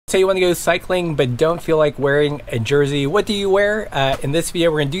Say you want to go cycling but don't feel like wearing a jersey. What do you wear? In this video,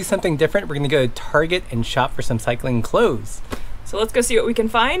 we're going to do something different. We're going to go to Target and shop for some cycling clothes. So let's go see what we can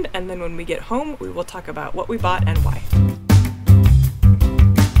find, and then when we get home, we will talk about what we bought and why.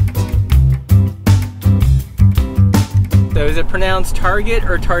 So is it pronounced Target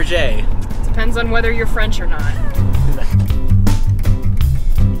or Target? Depends on whether you're French or not.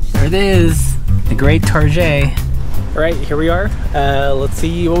 There it is, the great Target. All right, here we are. Let's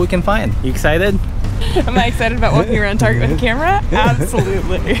see what we can find. You excited? Am I excited about walking around Target with a camera?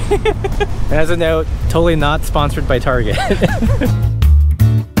 Absolutely. As a note, totally not sponsored by Target.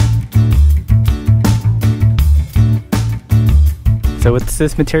 So what's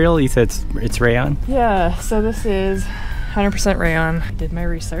this material? You said it's rayon? Yeah, so this is 100% rayon. Did my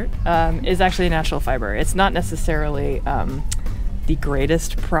research. It's actually a natural fiber. It's not necessarily the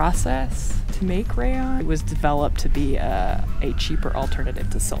greatest process to make rayon. It was developed to be a cheaper alternative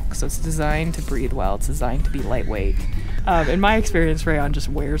to silk. So it's designed to breathe well, it's designed to be lightweight. In my experience, rayon just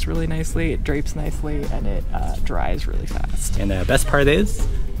wears really nicely, it drapes nicely, and it dries really fast. And the best part is,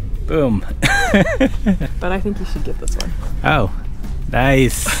 boom. But I think you should get this one. Oh,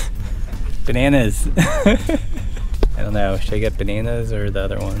 nice. Bananas. I don't know, should I get bananas or the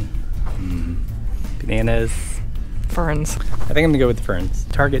other one? Bananas. Ferns. I think I'm gonna go with the ferns.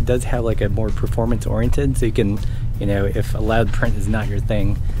 Target does have like a more performance oriented, so you can, you know, if a loud print is not your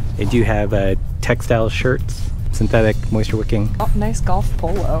thing, they do have textile shirts, synthetic, moisture wicking. Oh, nice golf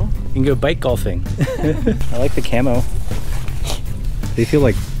polo. You can go bike golfing. I like the camo. They feel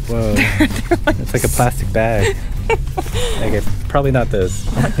like, whoa, it's like a plastic bag. Okay, probably not those.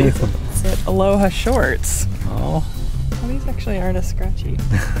 It's it. Aloha shorts. Oh. Well, these actually aren't as scratchy.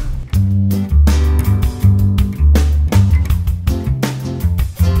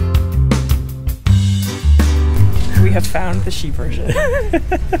 We have found the sheep version.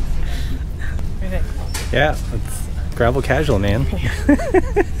 Yeah, it's gravel casual, man.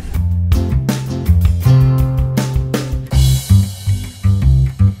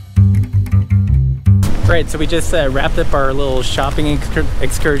 Right, so we just wrapped up our little shopping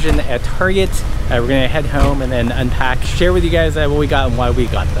excursion at Target. We're gonna head home and then unpack, share with you guys what we got and why we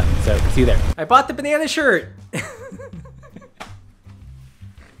got them. So see you there. I bought the banana shirt.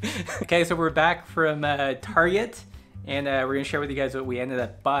 Okay, so we're back from Target, and we're gonna share with you guys what we ended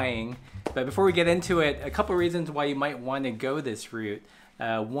up buying. But before we get into it, a couple reasons why you might want to go this route.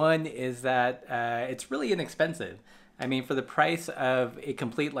 One is that it's really inexpensive. I mean, for the price of a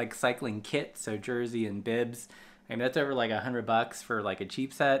complete like cycling kit, so jersey and bibs, I mean that's over like $100 for like a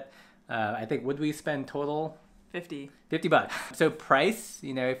cheap set. I think, would we spend total? 50 bucks. So price,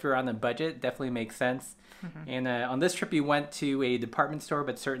 you know, if you're on the budget, definitely makes sense. And on this trip, you went to a department store,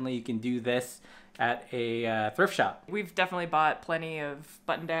 but certainly you can do this at a thrift shop. We've definitely bought plenty of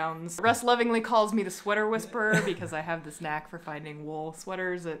button-downs. Russ lovingly calls me the sweater whisperer because I have this knack for finding wool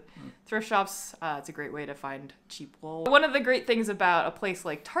sweaters at thrift shops. It's a great way to find cheap wool. One of the great things about a place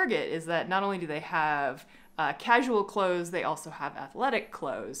like Target is that not only do they have casual clothes, they also have athletic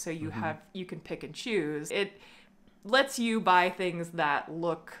clothes. So you can pick and choose. It lets you buy things that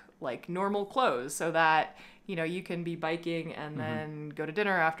look like normal clothes, so that, you know, you can be biking and then go to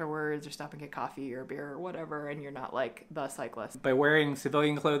dinner afterwards or stop and get coffee or beer or whatever, and you're not like the cyclist. By wearing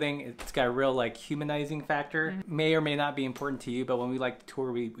civilian clothing, it's got a real like humanizing factor. May or may not be important to you, but when we like to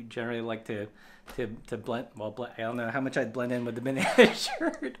tour, we generally like to blend, I don't know how much I'd blend in with the banana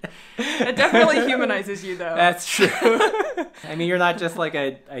shirt. It definitely humanizes you though. That's true. I mean, you're not just like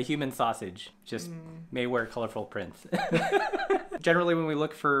a human sausage, just may wear colorful prints. Generally, when we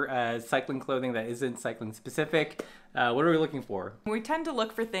look for cycling clothing that isn't cycling specific, what are we looking for? We tend to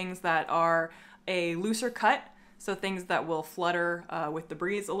look for things that are a looser cut, so things that will flutter with the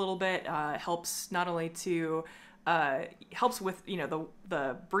breeze a little bit. Helps not only to helps with, you know,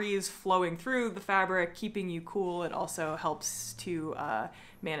 the breeze flowing through the fabric, keeping you cool. It also helps to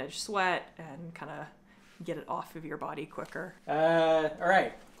manage sweat and kind of get it off of your body quicker. All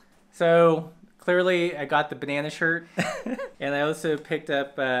right, so clearly I got the banana shirt, and I also picked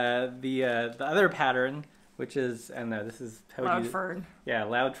up the other pattern, which is, I don't know, this is Loud fern. Yeah,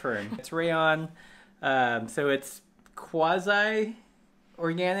 loud fern. It's rayon, so it's quasi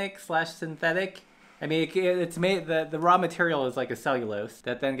organic / synthetic. I mean, it's made, the raw material is like a cellulose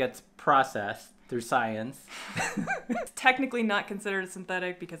that then gets processed through science. It's technically not considered a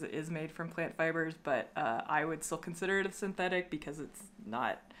synthetic because it is made from plant fibers, but I would still consider it a synthetic because it's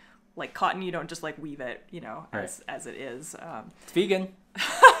not like cotton. You don't just like weave it, you know, as it is. It's vegan.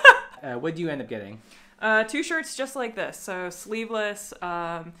 What do you end up getting? 2 shirts just like this, so sleeveless.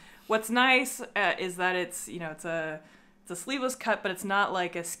 What's nice is that it's, you know, it's a It's a sleeveless cut, but it's not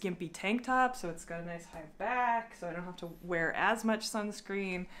like a skimpy tank top, so it's got a nice high back, so I don't have to wear as much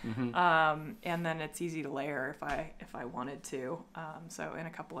sunscreen. And then it's easy to layer if I wanted to. So in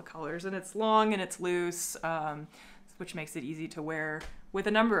a couple of colors, and it's long and it's loose, which makes it easy to wear with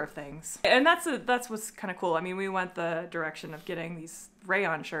a number of things. And that's what's kind of cool. I mean, we went the direction of getting these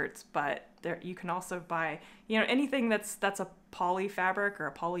rayon shirts, but you can also buy, you know, anything that's a poly fabric or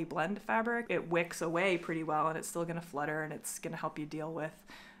a poly blend fabric. It wicks away pretty well, and it's still going to flutter, and it's going to help you deal with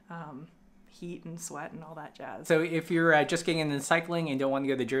heat and sweat and all that jazz. So if you're just getting into cycling and don't want to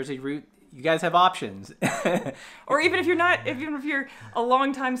go the jersey route, you guys have options. Or even if you're a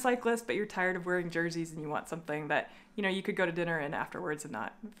long-time cyclist, but you're tired of wearing jerseys and you want something that, you know, you could go to dinner in afterwards and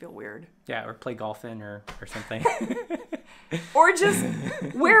not feel weird. Yeah, or play golf in or something. Or just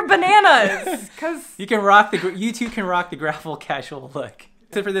wear bananas, because you two can rock the gravel casual look.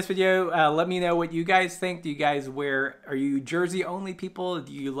 So for this video, let me know what you guys think. Do you guys are you jersey only people?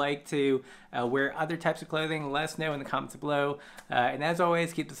 Do you like to wear other types of clothing? Let us know in the comments below. And as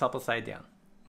always, keep the supple side down.